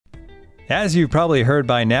As you've probably heard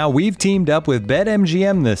by now, we've teamed up with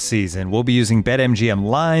BetMGM this season. We'll be using BetMGM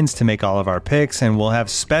lines to make all of our picks, and we'll have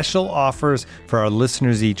special offers for our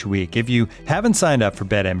listeners each week. If you haven't signed up for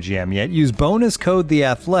BetMGM yet, use bonus code The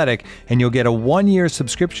Athletic, and you'll get a 1-year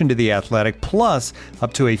subscription to The Athletic, plus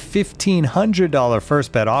up to a $1,500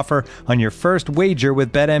 first bet offer on your first wager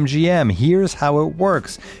with BetMGM. Here's how it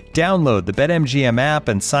works. Download the BetMGM app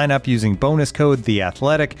and sign up using bonus code The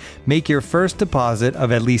Athletic. Make your first deposit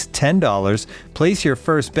of at least $10. Place your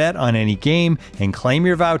first bet on any game and claim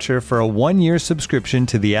your voucher for a 1-year subscription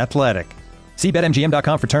to The Athletic. See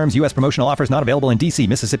BetMGM.com for terms. U.S. promotional offers not available in D.C.,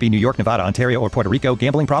 Mississippi, New York, Nevada, Ontario, or Puerto Rico.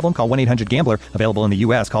 Gambling problem? Call 1-800-GAMBLER. Available in the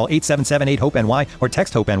U.S. Call 877-8-HOPE-NY or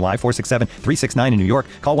text HOPE-NY 467-369 in New York.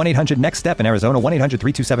 Call 1-800-NEXT-STEP in Arizona.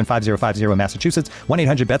 1-800-327-5050 in Massachusetts.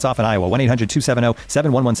 1-800-BETS-OFF in Iowa.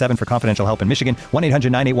 1-800-270-7117 for confidential help in Michigan.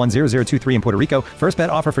 1-800-981-0023 in Puerto Rico. First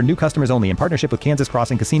bet offer for new customers only in partnership with Kansas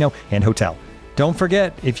Crossing Casino and Hotel. Don't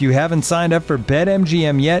forget, if you haven't signed up for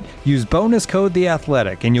BetMGM yet, use bonus code The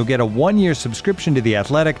Athletic, and you'll get a 1-year subscription to The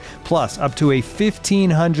Athletic, plus up to a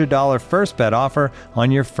 $1,500 first bet offer on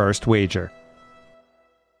your first wager.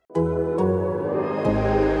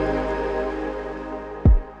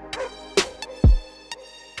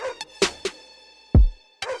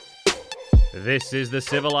 This is the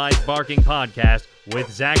Civilized Barking Podcast with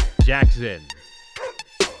Zach Jackson.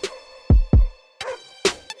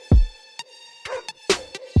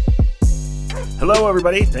 Hello,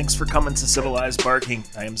 everybody. Thanks for coming to Civilized Barking.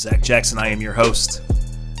 I am Zach Jackson. I am your host.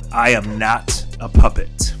 I am not a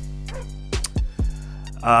puppet.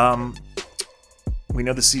 We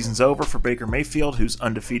know the season's over for Baker Mayfield, who's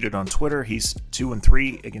undefeated on Twitter. He's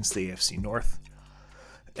 2-3 against the AFC North.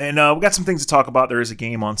 And we got some things to talk about. There is a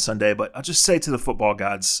game on Sunday, but I'll just say to the football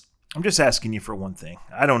gods, I'm just asking you for one thing.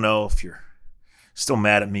 I don't know if you're still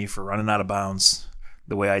mad at me for running out of bounds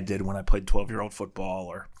the way I did when I played 12-year-old football,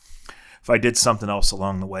 or if I did something else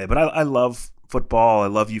along the way. But I love football. I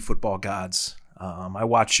love you football gods. I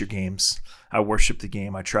watch your games. I worship the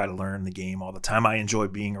game. I try to learn the game all the time. I enjoy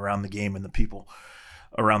being around the game and the people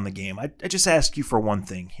around the game. I just ask you for one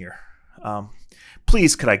thing here.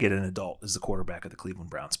 Please, could I get an adult as the quarterback of the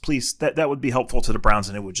Cleveland Browns? Please, that would be helpful to the Browns,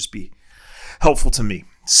 and it would just be helpful to me.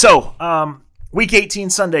 So, Week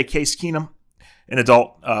 18 Sunday, Case Keenum, an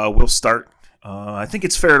adult, will start. I think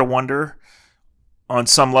it's fair to wonder, on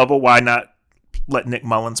some level, why not let Nick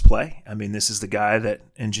Mullins play? I mean, this is the guy that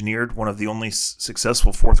engineered one of the only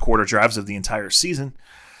successful fourth quarter drives of the entire season.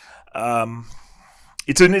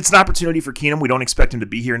 It's an opportunity for Keenum. We don't expect him to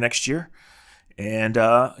be here next year. And,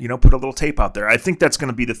 put a little tape out there. I think that's going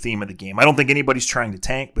to be the theme of the game. I don't think anybody's trying to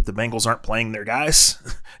tank, but the Bengals aren't playing their guys.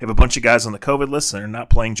 They have a bunch of guys on the COVID list, and they're not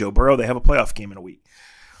playing Joe Burrow. They have a playoff game in a week.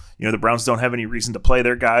 The Browns don't have any reason to play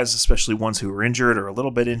their guys, especially ones who are injured or a little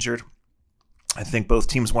bit injured. I think both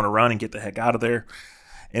teams want to run and get the heck out of there,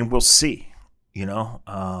 and we'll see.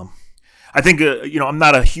 I think, I'm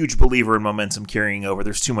not a huge believer in momentum carrying over.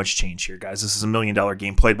 There's too much change here, guys. This is $1 million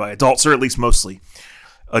game played by adults, or at least mostly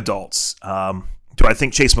adults. Do I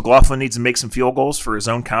think Chase McLaughlin needs to make some field goals for his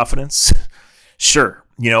own confidence? Sure.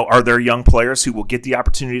 Are there young players who will get the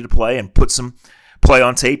opportunity to play and put some play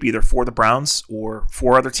on tape, either for the Browns or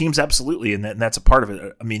for other teams? Absolutely, and that's a part of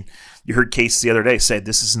it. I mean, you heard Case the other day say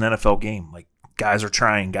this is an NFL game. Like, guys are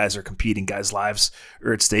trying, guys are competing, guys' lives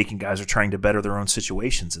are at stake, and guys are trying to better their own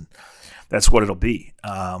situations, and that's what it'll be.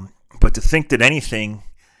 But to think that anything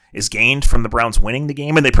is gained from the Browns winning the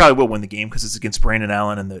game, and they probably will win the game because it's against Brandon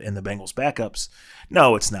Allen and the Bengals backups.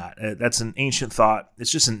 No, it's not. That's an ancient thought.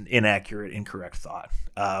 It's just an inaccurate, incorrect thought.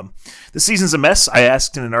 The season's a mess. I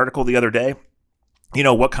asked in an article the other day,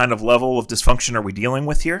 what kind of level of dysfunction are we dealing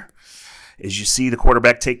with here? As you see the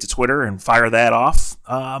quarterback take to Twitter and fire that off,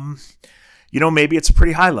 maybe it's a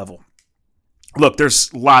pretty high level. Look,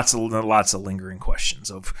 there's lots of lingering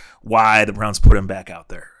questions of why the Browns put him back out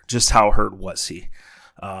there. Just how hurt was he?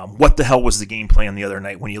 What the hell was the game plan the other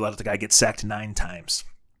night when you let the guy get sacked 9 times?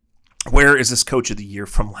 Where is this coach of the year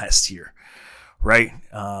from last year? Right?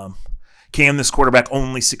 Can this quarterback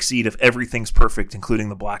only succeed if everything's perfect, including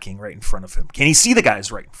the blocking right in front of him? Can he see the guys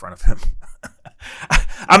right in front of him?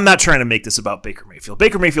 I'm not trying to make this about Baker Mayfield.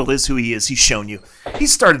 Baker Mayfield is who he is. He's shown you.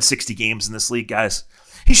 He's started 60 games in this league, guys.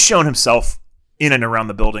 He's shown himself in and around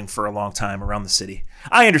the building for a long time, around the city.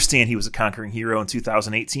 I understand he was a conquering hero in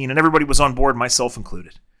 2018, and everybody was on board, myself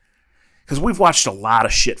included. Because we've watched a lot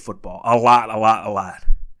of shit football. A lot.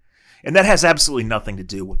 And that has absolutely nothing to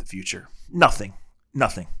do with the future. Nothing.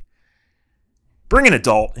 Bring an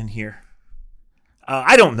adult in here.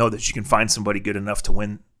 I don't know that you can find somebody good enough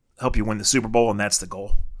to help you win the Super Bowl, and that's the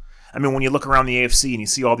goal. I mean, when you look around the AFC and you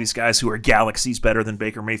see all these guys who are galaxies better than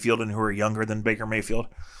Baker Mayfield and who are younger than Baker Mayfield,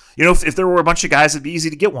 if there were a bunch of guys, it'd be easy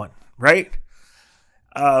to get one, right?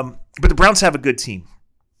 But the Browns have a good team.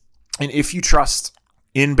 And if you trust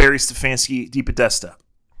in Barry Stefanski, DePodesta,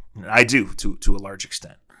 I do to a large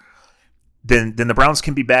extent, then the Browns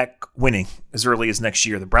can be back winning as early as next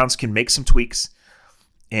year. The Browns can make some tweaks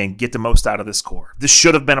and get the most out of this core. This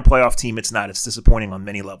should have been a playoff team. It's not. It's disappointing on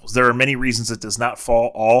many levels. There are many reasons it does not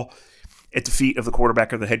fall all at the feet of the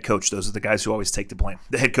quarterback or the head coach. Those are the guys who always take the blame.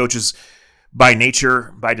 The head coach is, by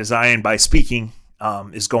nature, by design, by speaking,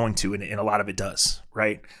 is going to, and a lot of it does,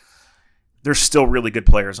 right? There's still really good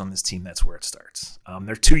players on this team. That's where it starts.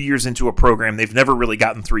 They're 2 years into a program. They've never really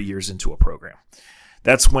gotten 3 years into a program.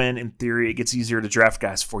 That's when, in theory, it gets easier to draft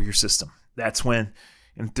guys for your system. That's when,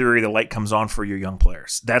 in theory, the light comes on for your young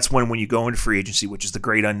players. That's when you go into free agency, which is the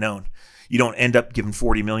great unknown, you don't end up giving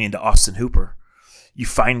 $40 million to Austin Hooper. You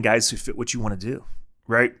find guys who fit what you want to do,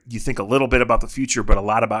 right? You think a little bit about the future, but a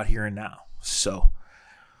lot about here and now. So,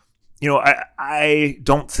 I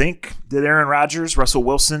don't think that Aaron Rodgers, Russell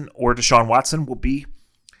Wilson, or Deshaun Watson will be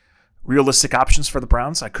realistic options for the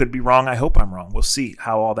Browns. I could be wrong. I hope I'm wrong. We'll see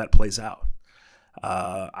how all that plays out.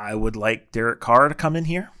 I would like Derek Carr to come in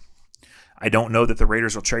here. I don't know that the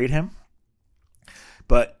Raiders will trade him.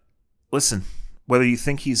 But listen, whether you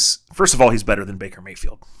think first of all, he's better than Baker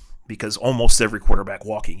Mayfield, because almost every quarterback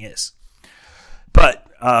walking is. But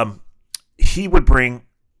he would bring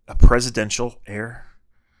a presidential air,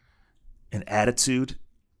 an attitude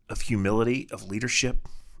of humility, of leadership,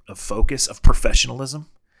 of focus, of professionalism.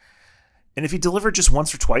 And if he delivered just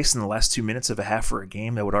once or twice in the last 2 minutes of a half or a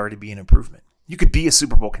game, that would already be an improvement. You could be a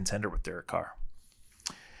Super Bowl contender with Derek Carr.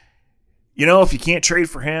 If you can't trade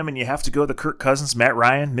for him and you have to go the Kirk Cousins, Matt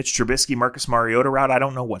Ryan, Mitch Trubisky, Marcus Mariota route, I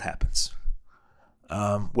don't know what happens.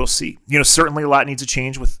 We'll see. Certainly a lot needs to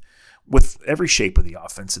change with every shape of the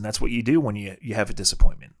offense, and that's what you do when you have a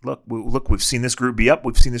disappointment. Look, we've seen this group be up.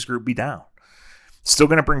 We've seen this group be down. Still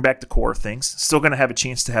going to bring back the core things. Still going to have a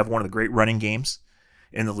chance to have one of the great running games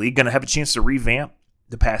in the league. Going to have a chance to revamp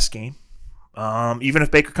the pass game. Even if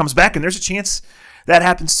Baker comes back, and there's a chance that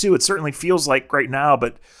happens too. It certainly feels like right now,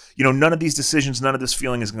 but none of these decisions, none of this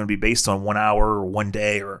feeling is going to be based on 1 hour or 1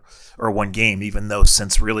 day or one game, even though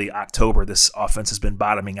since really October, this offense has been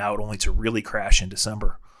bottoming out only to really crash in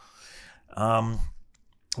December.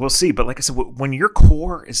 We'll see. But like I said, when your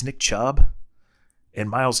core is Nick Chubb and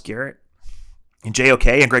Myles Garrett and JOK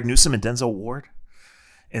and Greg Newsome and Denzel Ward,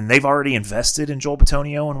 and they've already invested in Joel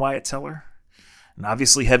Bitonio and Wyatt Teller, and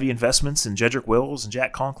obviously heavy investments in Jedrick Wills and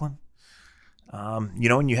Jack Conklin,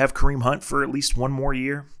 and you have Kareem Hunt for at least one more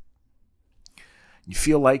year. You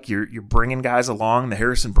feel like you're bringing guys along, the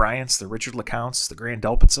Harrison Bryants, the Richard LeCounts, the Grant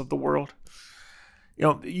Delpits of the world.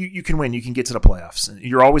 You can win. You can get to the playoffs. And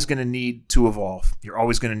you're always going to need to evolve. You're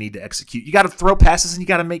always going to need to execute. You got to throw passes and you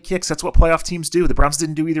got to make kicks. That's what playoff teams do. The Browns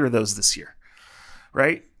didn't do either of those this year,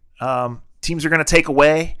 right? Teams are going to take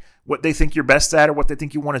away what they think you're best at or what they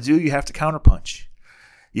think you want to do. You have to counterpunch.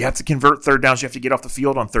 You have to convert third downs. You have to get off the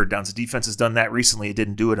field on third downs. The defense has done that recently. It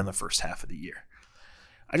didn't do it in the first half of the year.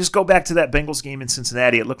 I just go back to that Bengals game in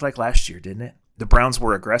Cincinnati. It looked like last year, didn't it? The Browns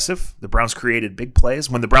were aggressive. The Browns created big plays.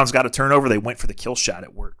 When the Browns got a turnover, they went for the kill shot.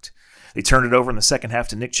 It worked. They turned it over in the second half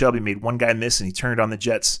to Nick Chubb. He made one guy miss, and he turned it on the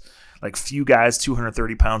Jets like few guys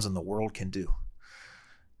 230 pounds in the world can do.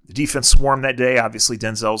 The defense swarmed that day. Obviously,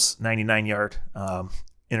 Denzel's 99-yard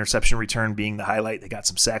interception return being the highlight. They got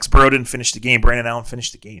some sacks. Burrow didn't finish the game. Brandon Allen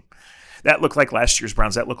finished the game. That looked like last year's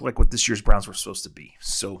Browns. That looked like what this year's Browns were supposed to be.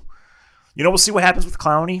 So, we'll see what happens with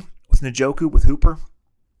Clowney, with Njoku, with Hooper.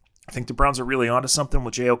 I think the Browns are really onto something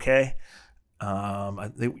with JOK.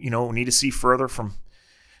 They need to see further from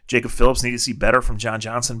Jacob Phillips, need to see better from John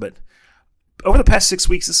Johnson. But over the past 6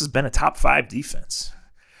 weeks, this has been a top 5 defense.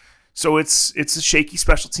 So it's a shaky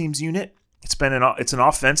special teams unit. It's an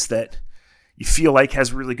offense that you feel like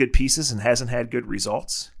has really good pieces and hasn't had good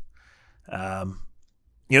results.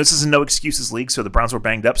 This is a no excuses league, so the Browns were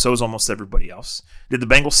banged up. So is almost everybody else. Did the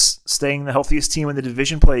Bengals staying the healthiest team in the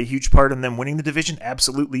division play a huge part in them winning the division?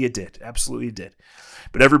 Absolutely it did. Absolutely it did.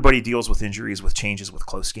 But everybody deals with injuries, with changes, with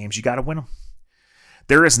close games. You got to win them.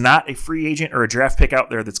 There is not a free agent or a draft pick out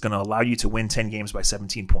there that's going to allow you to win 10 games by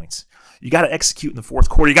 17 points. You got to execute in the fourth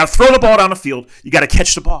quarter. You got to throw the ball down the field. You got to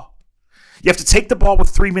catch the ball. You have to take the ball with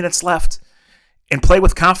 3 minutes left and play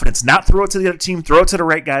with confidence. Not throw it to the other team. Throw it to the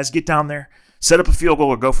right guys. Get down there. Set up a field goal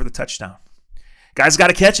or go for the touchdown. Guys got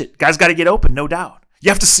to catch it. Guys got to get open, no doubt.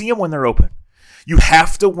 You have to see them when they're open. You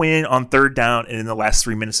have to win on third down and in the last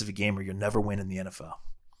 3 minutes of a game or you'll never win in the NFL.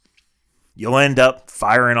 You'll end up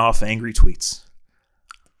firing off angry tweets.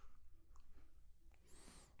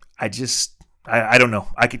 I don't know.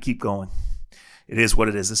 I could keep going. It is what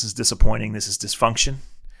it is. This is disappointing. This is dysfunction.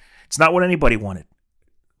 It's not what anybody wanted.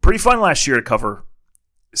 Pretty fun last year to cover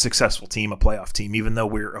a successful team, a playoff team, even though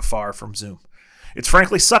we're afar from Zoom. It's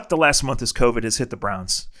frankly sucked the last month as COVID has hit the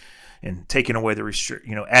Browns and taken away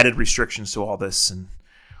the added restrictions to all this and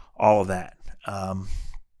all of that.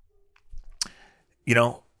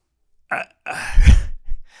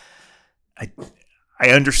 I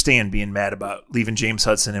understand being mad about leaving James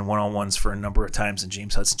Hudson in one-on-ones for a number of times and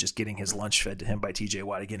James Hudson just getting his lunch fed to him by TJ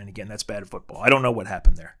Watt again and again. That's bad football. I don't know what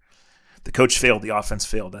happened there. The coach failed. The offense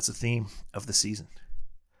failed. That's a theme of the season.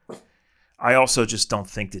 I also just don't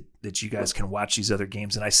think that you guys can watch these other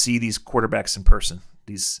games. And I see these quarterbacks in person,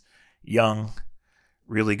 these young,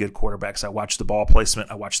 really good quarterbacks. I watch the ball placement.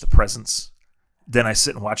 I watch the presence. Then I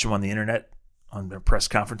sit and watch them on the internet, on their press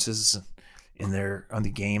conferences, on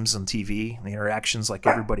the games on TV, and the interactions like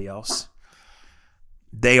everybody else.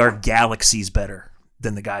 They are galaxies better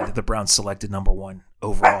than the guy that the Browns selected number 1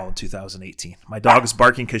 overall in 2018. My dog is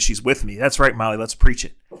barking because she's with me. That's right, Molly. Let's preach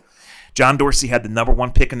it. John Dorsey had the number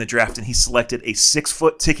 1 pick in the draft, and he selected a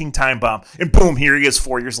 6-foot ticking time bomb. And boom, here he is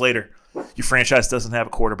 4 years later. Your franchise doesn't have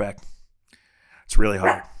a quarterback. It's really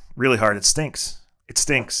hard. Really hard. It stinks. It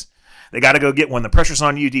stinks. They got to go get one. The pressure's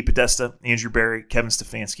on you, Dee Podesta, Andrew Berry, Kevin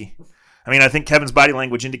Stefanski. I think Kevin's body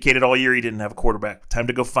language indicated all year he didn't have a quarterback. Time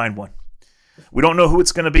to go find one. We don't know who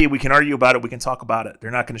it's going to be. We can argue about it. We can talk about it.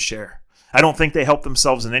 They're not going to share. I don't think they helped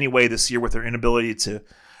themselves in any way this year with their inability to,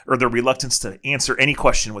 or their reluctance to answer any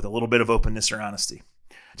question with a little bit of openness or honesty.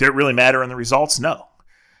 Did it really matter in the results? No.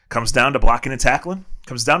 Comes down to blocking and tackling.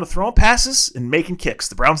 Comes down to throwing passes and making kicks.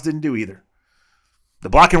 The Browns didn't do either. The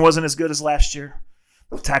blocking wasn't as good as last year.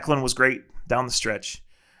 The tackling was great down the stretch.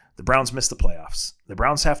 The Browns missed the playoffs. The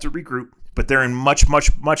Browns have to regroup, but they're in much,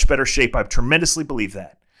 much, much better shape. I tremendously believe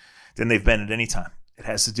that than they've been at any time. It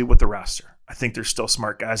has to do with the roster. I think there's still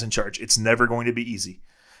smart guys in charge. It's never going to be easy.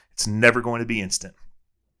 It's never going to be instant.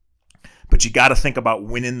 But you got to think about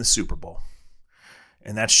winning the Super Bowl.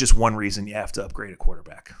 And that's just one reason you have to upgrade a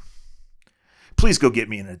quarterback. Please go get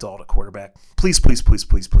me an adult at quarterback. Please, please, please,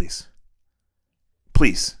 please, please.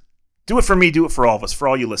 Please. Do it for me. Do it for all of us, for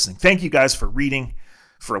all you listening. Thank you guys for reading,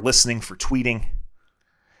 for listening, for tweeting,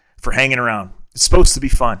 for hanging around. It's supposed to be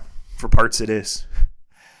fun. For parts it is.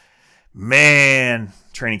 Man,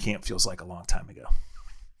 training camp feels like a long time ago.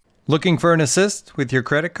 Looking for an assist with your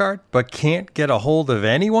credit card, but can't get a hold of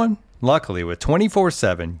anyone? Luckily, with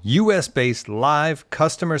 24/7 U.S.-based live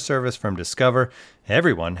customer service from Discover,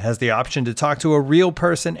 everyone has the option to talk to a real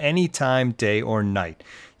person anytime, day or night.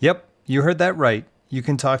 Yep, you heard that right. You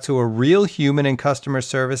can talk to a real human in customer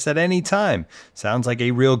service at any time. Sounds like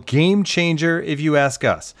a real game changer if you ask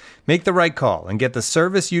us. Make the right call and get the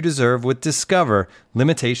service you deserve with Discover.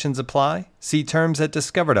 Limitations apply. See terms at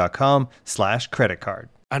discover.com/creditcard.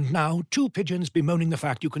 And now, 2 pigeons bemoaning the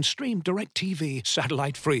fact you can stream DirecTV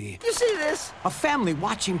satellite-free. You see this? A family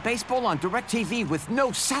watching baseball on DirecTV with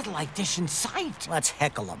no satellite dish in sight. Let's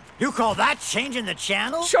heckle them. You call that changing the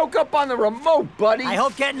channel? Choke up on the remote, buddy. I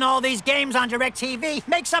hope getting all these games on DirecTV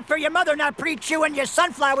makes up for your mother not pre-chewing your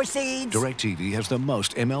sunflower seeds. DirecTV has the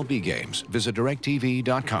most MLB games. Visit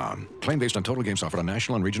DirecTV.com. Claim based on total games offered on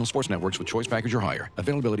national and regional sports networks with choice package or higher.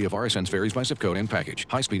 Availability of RSNs varies by zip code and package.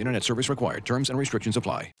 High-speed internet service required. Terms and restrictions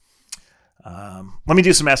apply. Let me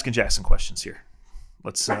do some Asking Jackson questions here.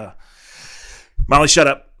 Let's, Molly, shut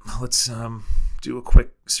up. Let's do a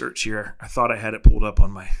quick search here. I thought I had it pulled up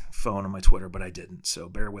on my phone on my Twitter, but I didn't. So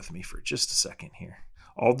bear with me for just a second here.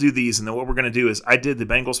 I'll do these, and then what we're going to do is I did the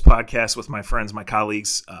Bengals podcast with my friends, my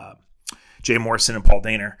colleagues, Jay Morrison and Paul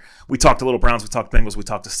Daner. We talked a little Browns, we talked Bengals, we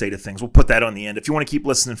talked the state of things. We'll put that on the end. If you want to keep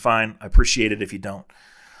listening, fine. I appreciate it. If you don't,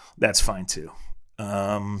 that's fine too.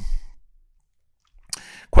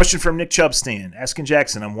 Question from Nick Chubstan, Asking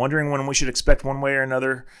Jackson, I'm wondering when we should expect one way or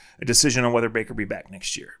another a decision on whether Baker will be back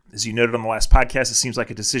next year. As you noted on the last podcast, it seems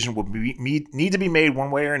like a decision will need to be made one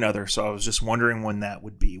way or another, so I was just wondering when that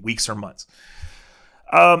would be, weeks or months.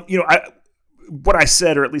 What I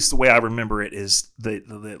said, or at least the way I remember it, is that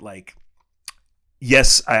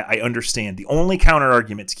yes, I understand. The only counter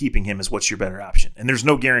argument to keeping him is what's your better option, and there's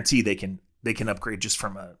no guarantee they can upgrade just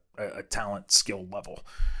from a talent skill level,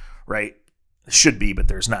 right? Should be, but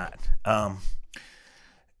there's not.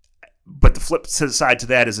 But the flip side to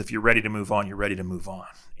that is if you're ready to move on, you're ready to move on.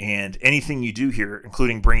 And anything you do here,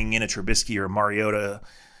 including bringing in a Trubisky or a Mariota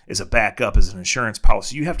as a backup, as an insurance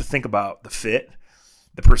policy, you have to think about the fit,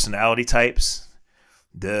 the personality types,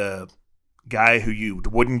 the guy who you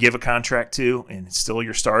wouldn't give a contract to and still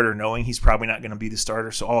your starter, knowing he's probably not going to be the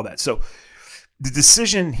starter. So all that. So the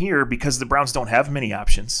decision here, because the Browns don't have many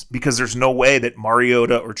options, because there's no way that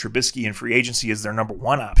Mariota or Trubisky in free agency is their number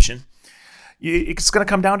one option, it's going to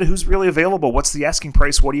come down to who's really available. What's the asking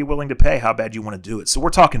price? What are you willing to pay? How bad do you want to do it? So we're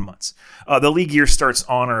talking months. The league year starts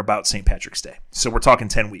on or about St. Patrick's Day. So we're talking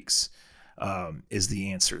 10 weeks is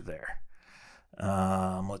the answer there.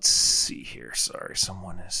 Let's see here. Sorry,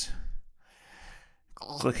 someone is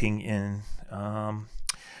clicking in.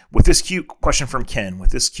 With this question from Ken,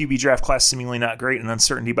 with this QB draft class seemingly not great and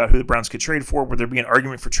uncertainty about who the Browns could trade for, would there be an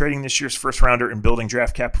argument for trading this year's first rounder and building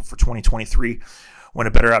draft capital for 2023 when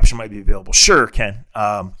a better option might be available? Sure, Ken.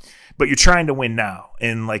 But you're trying to win now.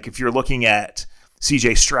 And like if you're looking at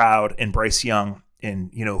CJ Stroud and Bryce Young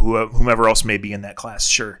and whomever else may be in that class,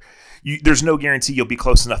 sure. There's no guarantee you'll be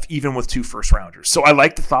close enough even with 2 first rounders. So I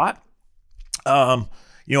like the thought. A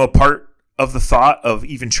part of the thought of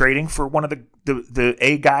even trading for one of the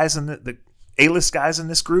A guys and the A-list guys in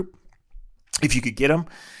this group, if you could get them,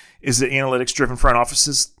 is that analytics-driven front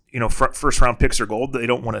offices, first-round picks are gold. They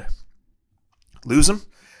don't want to lose them.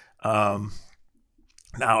 Now,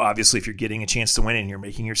 obviously, if you're getting a chance to win and you're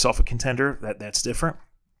making yourself a contender, that's different.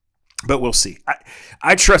 But we'll see.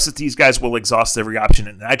 I trust that these guys will exhaust every option,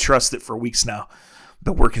 and I trust that for weeks now,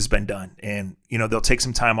 the work has been done. And, they'll take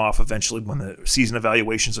some time off eventually when the season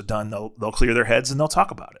evaluations are done. They'll clear their heads and they'll talk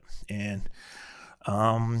about it. And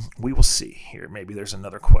we will see here. Maybe there's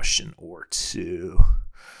another question or two.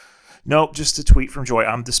 Nope, just a tweet from Joy.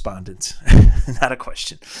 I'm despondent. Not a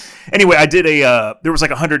question. Anyway, I did there was like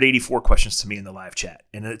 184 questions to me in the live chat,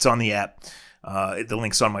 and it's on the app. The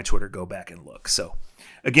link's on my Twitter. Go back and look. So,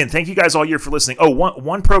 again, thank you guys all year for listening. Oh,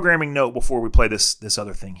 one programming note before we play this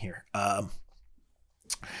other thing here.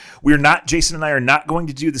 Jason and I are not going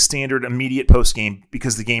to do the standard immediate post game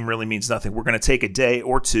because the game really means nothing. We're going to take a day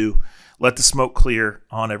or two, let the smoke clear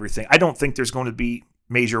on everything. I don't think there's going to be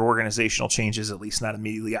major organizational changes, at least not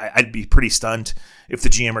immediately. I'd be pretty stunned if the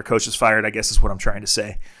GM or coach is fired, I guess is what I'm trying to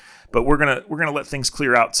say. But we're gonna let things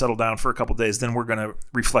clear out, settle down for a couple days. Then we're gonna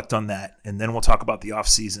reflect on that, and then we'll talk about the off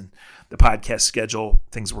season, the podcast schedule,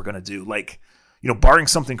 things we're gonna do. Barring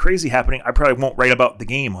something crazy happening, I probably won't write about the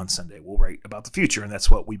game on Sunday. We'll write about the future, and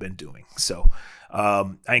that's what we've been doing. So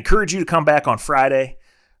I encourage you to come back on Friday.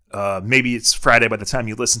 Maybe it's Friday by the time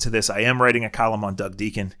you listen to this. I am writing a column on Doug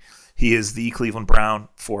Deacon. He is the Cleveland Brown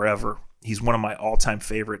forever. He's one of my all-time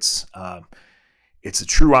favorites. It's a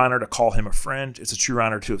true honor to call him a friend. It's a true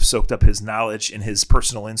honor to have soaked up his knowledge and his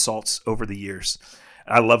personal insults over the years.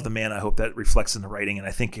 I love the man. I hope that reflects in the writing. And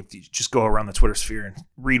I think if you just go around the Twitter sphere and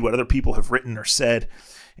read what other people have written or said,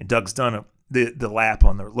 and Doug's done the lap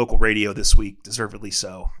on the local radio this week, deservedly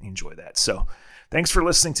so. Enjoy that. So thanks for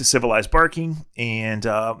listening to Civilized Barking. And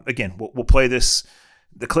again, we'll play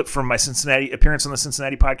the clip from my Cincinnati appearance on the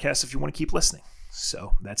Cincinnati podcast if you want to keep listening.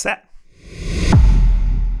 So that's that.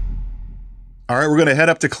 All right, we're going to head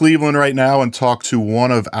up to Cleveland right now and talk to one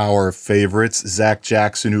of our favorites, Zach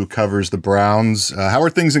Jackson, who covers the Browns. How are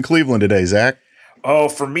things in Cleveland today, Zach? Oh,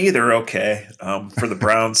 for me, they're okay. For the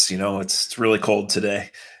Browns, it's really cold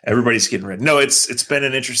today. Everybody's getting ready. No, it's been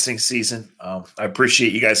an interesting season. I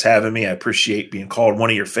appreciate you guys having me. I appreciate being called one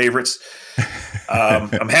of your favorites.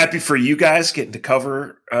 I'm happy for you guys getting to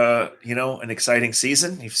cover, an exciting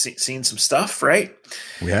season. You've seen some stuff, right?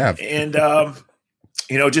 We have. And,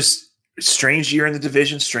 just strange year in the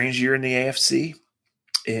division, strange year in the AFC,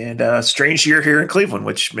 and strange year here in Cleveland,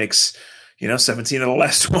 which makes, 17 of the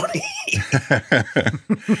last 20.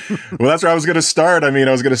 Well, that's where I was going to start. I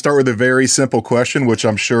was going to start with a very simple question, which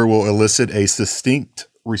I'm sure will elicit a succinct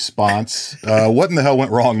response. What in the hell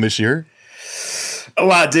went wrong this year? A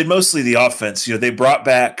lot did, mostly the offense. They brought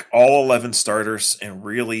back all 11 starters and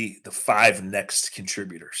really the 5 next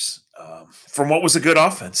contributors from what was a good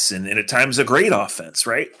offense and at times a great offense,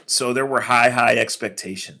 right? So there were high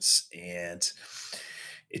expectations, and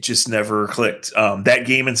it just never clicked. That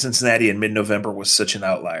game in Cincinnati in mid-November was such an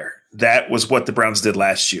outlier. That was what the Browns did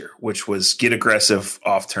last year, which was get aggressive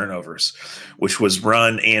off turnovers, which was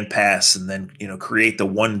run and pass, and then create the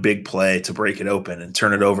one big play to break it open and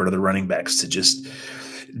turn it over to the running backs to just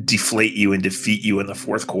deflate you and defeat you in the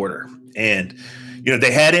fourth quarter. And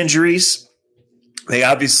they had injuries. They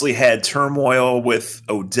obviously had turmoil with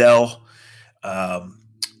Odell.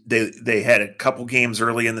 They had a couple games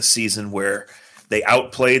early in the season where they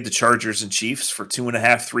outplayed the Chargers and Chiefs for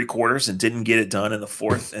 2.5, 3 quarters and didn't get it done in the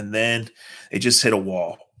fourth. And then they just hit a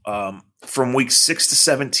wall. From week 6 to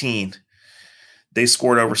 17, they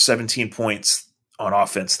scored over 17 points on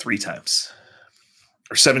offense 3 times,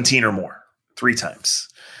 or 17 or more, 3 times.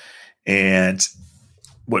 And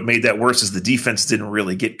what made that worse is the defense didn't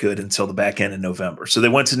really get good until the back end of November. So they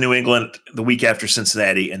went to New England the week after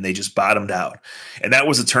Cincinnati, and they just bottomed out. And that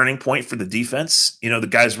was a turning point for the defense. You know, the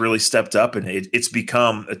guys really stepped up, and it's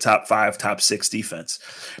become a top 5, top 6 defense.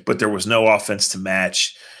 But there was no offense to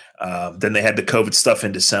match. Then they had the COVID stuff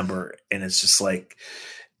in December, and it's just like,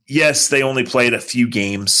 yes, they only played a few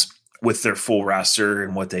games with their full roster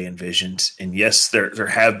and what they envisioned. And yes, there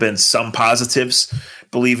have been some positives,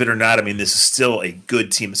 believe it or not. I mean, this is still a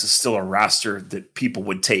good team. This is still a roster that people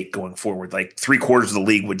would take going forward. Like 3/4 of the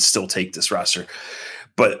league would still take this roster.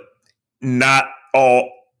 But not all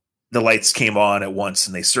the lights came on at once,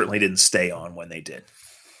 and they certainly didn't stay on when they did.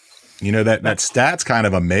 You know, that stat's kind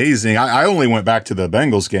of amazing. I only went back to the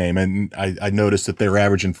Bengals game, and I noticed that they were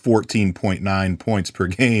averaging 14.9 points per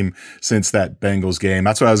game since that Bengals game.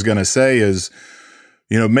 That's what I was going to say is,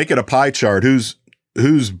 you know, make it a pie chart.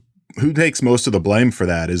 Who takes most of the blame for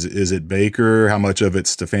that? Is it Baker? How much of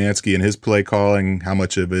it's Stefanski and his play calling? How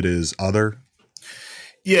much of it is other?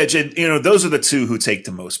 Yeah, Jed, you know, those are the two who take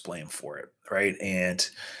the most blame for it, right? And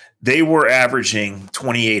they were averaging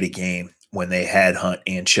 28 a game when they had Hunt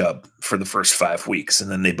and Chubb for the first 5 weeks. And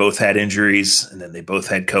then they both had injuries, and then they both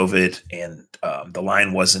had COVID, and the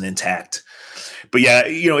line wasn't intact. But yeah,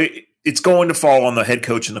 you know, it's going to fall on the head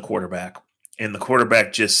coach and the quarterback. And the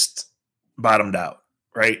quarterback just bottomed out,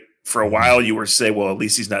 right? For a while, you were say, well, at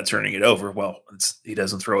least he's not turning it over. Well, he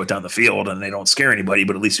doesn't throw it down the field, and they don't scare anybody,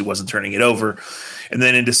 but at least he wasn't turning it over. And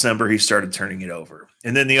then in December, he started turning it over.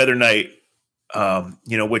 And then the other night,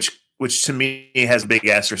 you know, which to me has a big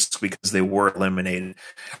asterisk because they were eliminated.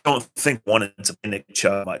 I don't think wanted to play Nick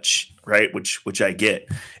Chubb much, right? Which I get.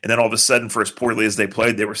 And then all of a sudden, for as poorly as they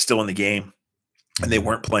played, they were still in the game, and they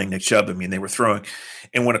weren't playing Nick Chubb. I mean, they were throwing.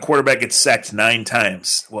 And when a quarterback gets sacked 9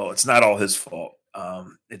 times, well, it's not all his fault.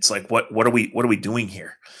 It's like, what are we doing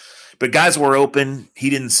here? But guys were open. He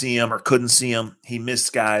didn't see them or couldn't see them. He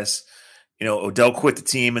missed guys. You know, Odell quit the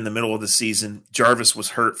team in the middle of the season. Jarvis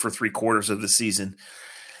was hurt for 3/4 of the season.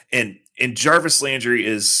 And Jarvis Landry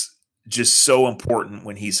is just so important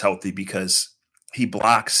when he's healthy because he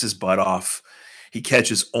blocks his butt off. He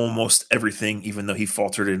catches almost everything, even though he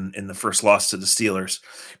faltered in the first loss to the Steelers.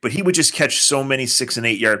 But he would just catch so many 6 and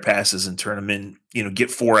 8 yard passes and turn them in, you know,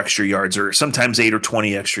 get 4 extra yards or sometimes 8 or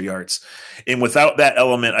 20 extra yards. And without that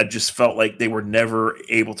element, I just felt like they were never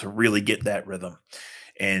able to really get that rhythm.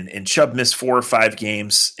 And Chubb missed 4 or 5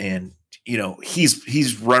 games, and you know,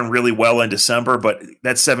 he's run really well in December, but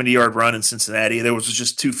that 70-yard run in Cincinnati, there was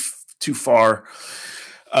just too far,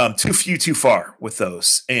 too few, too far with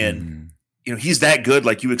those. And, you know, he's that good.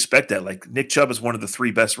 Like you expect that. Like Nick Chubb is one of the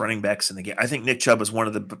 3 best running backs in the game. I think Nick Chubb is one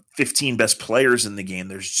of the 15 best players in the game.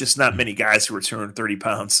 There's just not many guys who are 230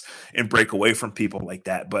 pounds and break away from people like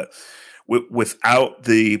that. But without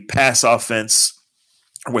the pass offense,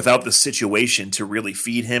 without the situation to really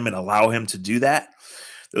feed him and allow him to do that,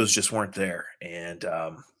 those just weren't there. And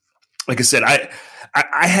like I said,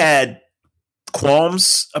 I had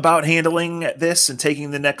qualms about handling this and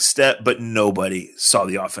taking the next step, but nobody saw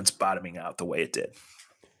the offense bottoming out the way it did.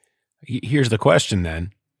 Here's the question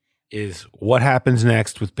then, is what happens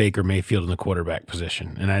next with Baker Mayfield in the quarterback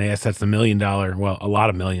position? And I guess that's the $1 million, well, a lot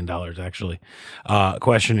of $1 million actually,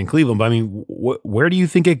 question in Cleveland. But I mean, where do you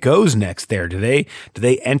think it goes next there? Do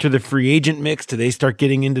they enter the free agent mix? Do they start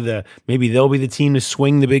getting into maybe they'll be the team to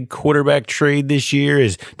swing the big quarterback trade this year?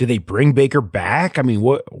 Do they bring Baker back? I mean,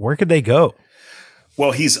 where could they go?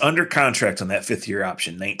 Well, he's under contract on that 5th-year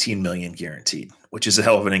option, $19 million guaranteed, which is a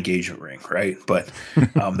hell of an engagement ring, right? But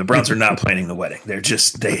the Browns are not planning the wedding.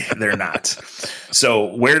 They're not.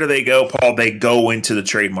 So where do they go, Paul? They go into the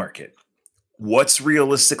trade market. What's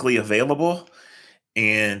realistically available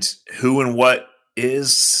and who and what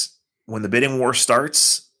is when the bidding war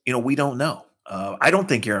starts, you know, we don't know. I don't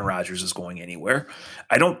think Aaron Rodgers is going anywhere.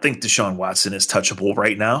 I don't think Deshaun Watson is touchable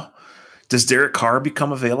right now. Does Derek Carr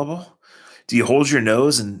become available? Do you hold your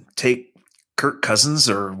nose and take Kirk Cousins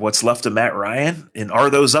or what's left of Matt Ryan? And are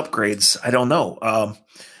those upgrades? I don't know.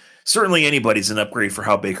 Certainly anybody's an upgrade for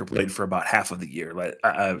how Baker played for about half of the year.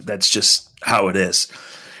 That's just how it is.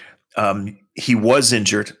 He was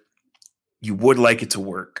injured. You would like it to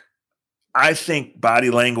work. I think body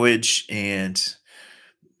language and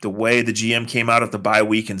the way the GM came out of the bye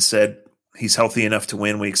week and said he's healthy enough to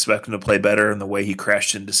win, we expect him to play better, and the way he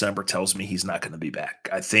crashed in December tells me he's not going to be back.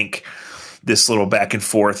 I think this little back and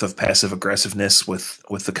forth of passive aggressiveness with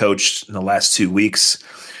the coach in the last 2 weeks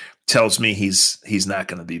tells me he's not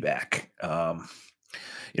going to be back.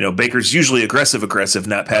 Baker's usually aggressive,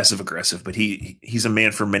 not passive aggressive, but he's a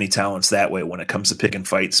man for many talents that way when it comes to picking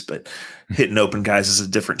fights, but hitting open guys is a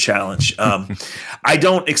different challenge. I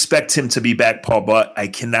don't expect him to be back, Paul, but I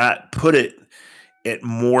cannot put it at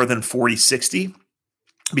more than 40-60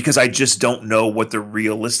 because I just don't know what the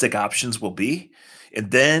realistic options will be.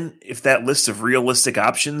 And then if that list of realistic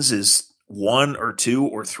options is 1 or 2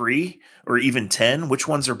 or 3 or even 10, which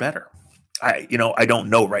ones are better? I don't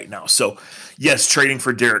know right now. So yes, trading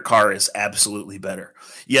for Derek Carr is absolutely better.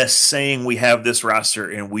 Yes, saying we have this roster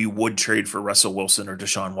and we would trade for Russell Wilson or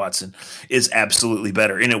Deshaun Watson is absolutely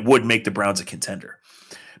better. And it would make the Browns a contender.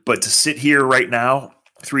 But to sit here right now,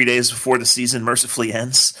 3 days before the season mercifully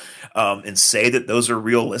ends, and say that those are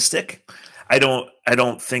realistic, I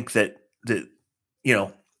don't think that the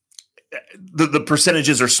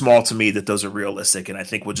percentages are small to me that those are realistic, and I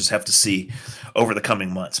think we'll just have to see over the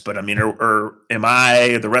coming months. But I mean, am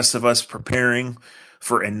I, the rest of us, preparing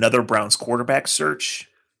for another Browns quarterback search?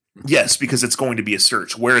 Yes, because it's going to be a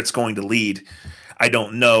search. Where it's going to lead, I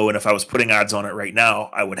don't know. And if I was putting odds on it right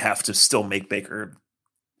now, I would have to still make Baker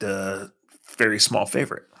the very small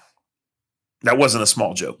favorite. That wasn't a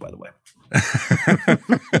small joke, by the way.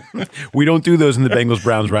 We don't do those in the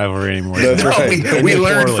Bengals-Browns rivalry anymore. That's right. We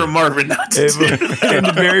learned from Marvin not to do it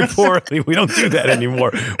ended very poorly. We don't do that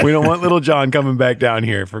anymore. We don't want Little John coming back down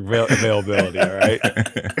here for availability, all right?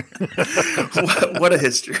 What a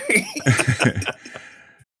history.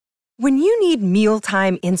 When you need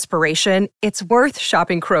mealtime inspiration, it's worth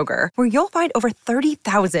shopping Kroger, where you'll find over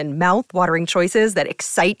 30,000 mouth-watering choices that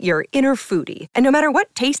excite your inner foodie. And no matter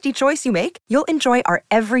what tasty choice you make, you'll enjoy our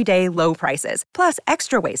everyday low prices, plus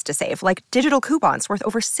extra ways to save, like digital coupons worth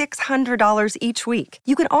over $600 each week.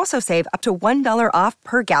 You can also save up to $1 off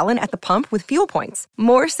per gallon at the pump with fuel points.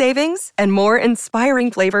 More savings and more inspiring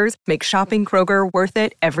flavors make shopping Kroger worth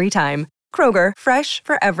it every time. Kroger, fresh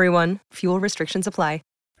for everyone. Fuel restrictions apply.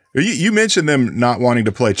 You mentioned them not wanting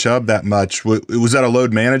to play Chubb that much. Was that a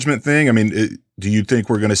load management thing? I mean, do you think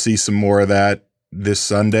we're going to see some more of that this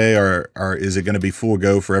Sunday, or is it going to be full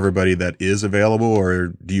go for everybody that is available, or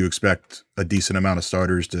do you expect a decent amount of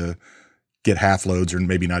starters to get half loads or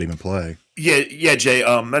maybe not even play? Yeah, Jay,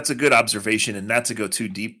 that's a good observation, and not to go too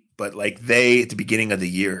deep, but like they, at the beginning of the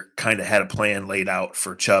year, kind of had a plan laid out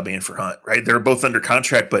for Chubb and for Hunt, right? They're both under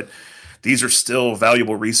contract, but these are still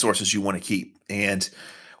valuable resources you want to keep. And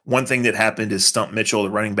one thing that happened is Stump Mitchell, the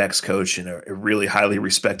running backs coach and a really highly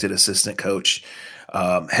respected assistant coach,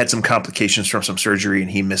 had some complications from some surgery, and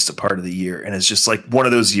he missed a part of the year. And it's just like one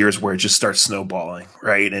of those years where it just starts snowballing,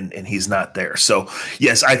 right? And he's not there. So,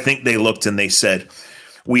 yes, I think they looked and they said,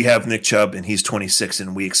 we have Nick Chubb, and he's 26,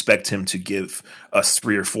 and we expect him to give us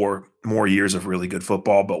 3 or 4 more years of really good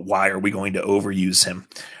football. But why are we going to overuse him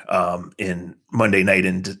in Monday night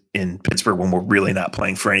in Pittsburgh when we're really not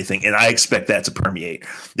playing for anything? And I expect that to permeate.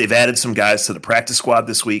 They've added some guys to the practice squad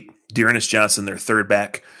this week. Dearness Johnson, their third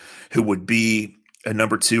back, who would be a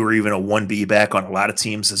number 2 or even a 1B back on a lot of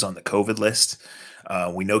teams, is on the COVID list.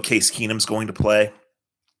 We know Case Keenum's going to play.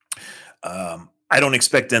 I don't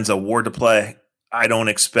expect Denzel Ward to play. I don't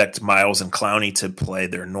expect Miles and Clowney to play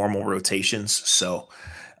their normal rotations. So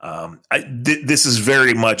this is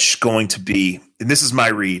very much going to be, and this is my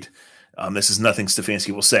read. This is nothing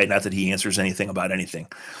Stefanski will say, not that he answers anything about anything.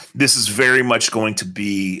 This is very much going to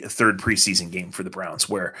be a third preseason game for the Browns,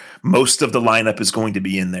 where most of the lineup is going to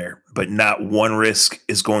be in there, but not one risk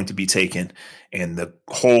is going to be taken. And the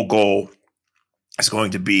whole goal is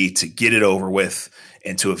going to be to get it over with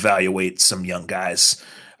and to evaluate some young guys.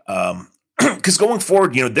 Because going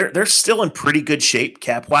forward, they're still in pretty good shape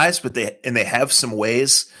cap wise, but they have some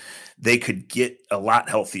ways they could get a lot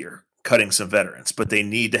healthier, cutting some veterans. But they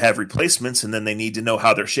need to have replacements, and then they need to know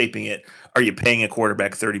how they're shaping it. Are you paying a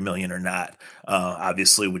quarterback $30 million or not?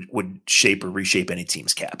 Obviously, would shape or reshape any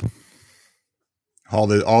team's cap. All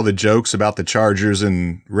the jokes about the Chargers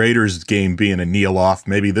and Raiders game being a kneel off.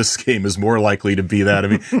 Maybe this game is more likely to be that. I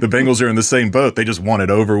mean, the Bengals are in the same boat. They just want it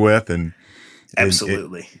over with and.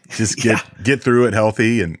 Absolutely. Just get through it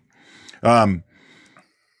healthy. And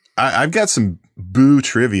I've got some boo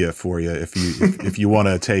trivia for you if you want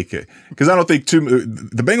to take it, because I don't think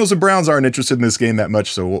the Bengals and Browns aren't interested in this game that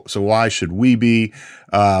much. So why should we be?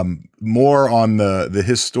 More on the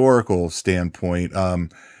historical standpoint.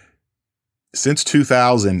 Since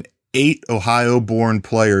 2000, 8 Ohio-born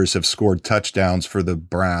players have scored touchdowns for the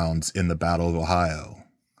Browns in the Battle of Ohio.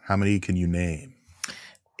 How many can you name?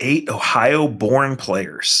 8 Ohio-born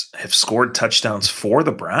players have scored touchdowns for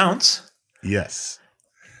the Browns? Yes.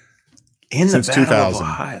 Since the Battle 2000. Of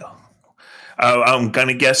Ohio. I'm going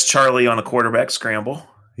to guess Charlie on a quarterback scramble.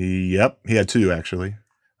 Yep. He had 2, actually.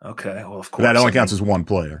 Okay, well, of course. That only counts as one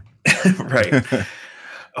player. Right.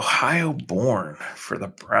 Ohio born for the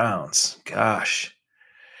Browns. Gosh.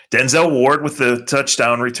 Denzel Ward with the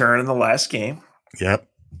touchdown return in the last game. Yep.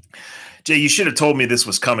 Jay, you should have told me this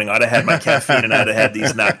was coming. I'd have had my caffeine and I'd have had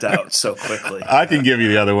these knocked out so quickly. I can give you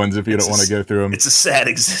the other ones if you don't want to go through them. It's a sad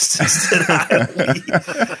existence that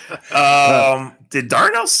I lead. Did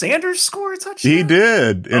Darnell Sanders score a touchdown? He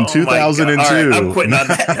did in 2002. All right, I'm quitting on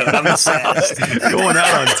that note. I'm the saddest. Going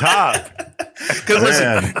out on top. Because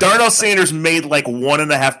listen, Darnell Sanders made like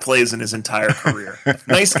 1.5 plays in his entire career.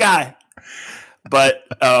 Nice guy. But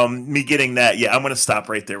me getting that, I'm going to stop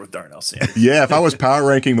right there with Darnell Sanders. Yeah, if I was power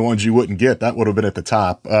ranking the ones you wouldn't get, that would have been at the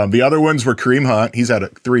top. The other ones were Kareem Hunt. He's had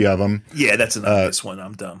 3 of them. Yeah, that's an obvious one.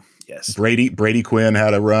 I'm dumb. Yes. Brady Quinn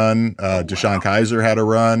had a run. Deshaun Kaiser had a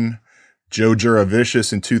run. Joe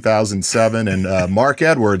Juravicius in 2007. And Mark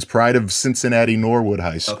Edwards, pride of Cincinnati Norwood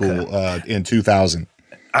High School in 2000.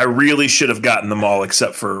 I really should have gotten them all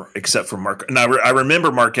except for Mark. And I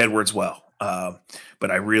remember Mark Edwards well, but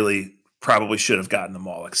I really probably should have gotten them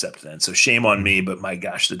all except then. So shame on me, but my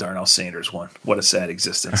gosh, the Darnell Sanders one. What a sad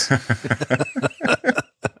existence.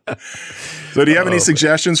 So do you have any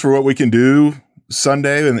suggestions for what we can do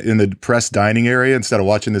Sunday in the press dining area instead of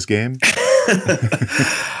watching this game?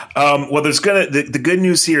 Well, the good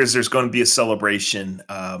news here is there's going to be a celebration.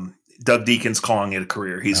 Doug Deacon's calling it a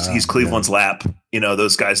career. He's Cleveland's lap. You know,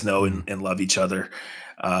 those guys know and love each other.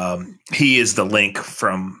 He is the link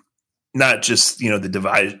from not just,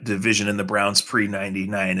 the division in the Browns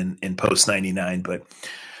pre-99 and post-99, but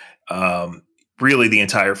really the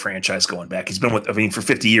entire franchise going back. He's been for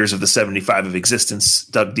 50 years of the 75 of existence,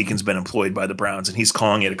 Doug Deacon's been employed by the Browns, and he's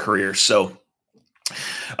calling it a career. So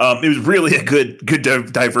it was really a good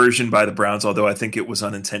diversion by the Browns, although I think it was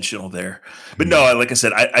unintentional there. But no, like I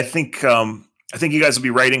said, I think you guys will be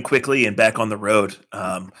writing quickly and back on the road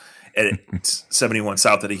at 71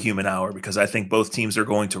 South at a human hour, because I think both teams are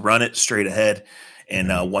going to run it straight ahead and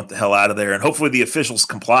want the hell out of there. And hopefully the officials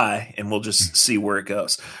comply, and we'll just see where it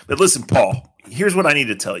goes. But listen, Paul, here's what I need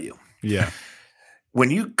to tell you. Yeah. When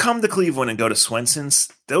you come to Cleveland and go to Swenson's,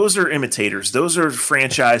 those are imitators. Those are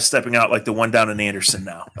franchise stepping out like the one down in Anderson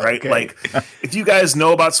now, right? Okay. Like, if you guys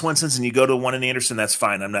know about Swenson's and you go to one in Anderson, that's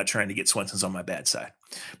fine. I'm not trying to get Swenson's on my bad side.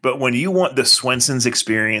 But when you want the Swenson's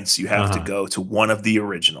experience, you have to go to one of the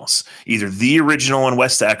originals, either the original in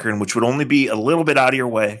West Akron, which would only be a little bit out of your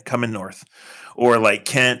way coming north, or like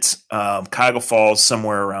Kent, Cuyahoga Falls,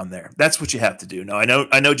 somewhere around there. That's what you have to do. Now,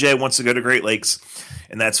 I know Jay wants to go to Great Lakes,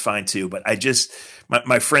 and that's fine too. But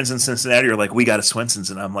my friends in Cincinnati are like, we got a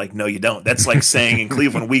Swenson's, and I'm like, no, you don't. That's like saying in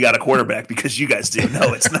Cleveland, we got a quarterback because you guys do.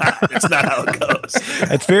 No, it's not. It's not how it goes.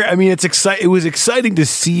 That's fair. I mean, it was exciting to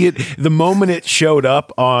see it the moment it showed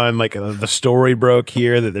up on like the story broke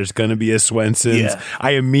here that there's going to be a Swenson's. Yeah.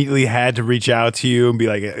 I immediately had to reach out to you and be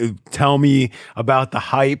like, tell me about the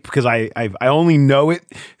hype, because I only know it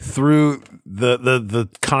through the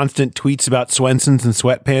constant tweets about Swenson's and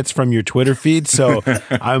sweatpants from your Twitter feed. So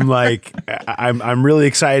I'm like, I'm really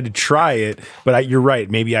excited to try it, but you're right.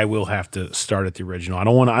 Maybe I will have to start at the original. I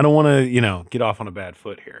don't want to, get off on a bad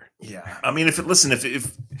foot here. Yeah. I mean, if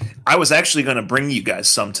I was actually going to bring you guys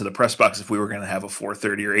some to the press box if we were going to have a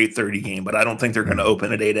 4:30 or 8:30 game, but I don't think they're going to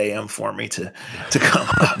open at 8 a.m. for me to come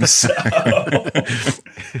up. So.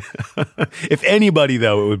 If anybody,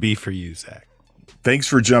 though, it would be for you, Zach. Thanks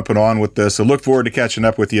for jumping on with this. I look forward to catching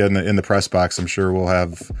up with you in the press box. I'm sure we'll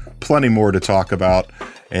have plenty more to talk about.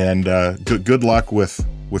 And good luck with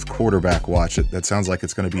quarterback watch. That sounds like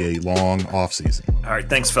it's going to be a long off season. All right.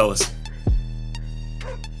 Thanks, fellas.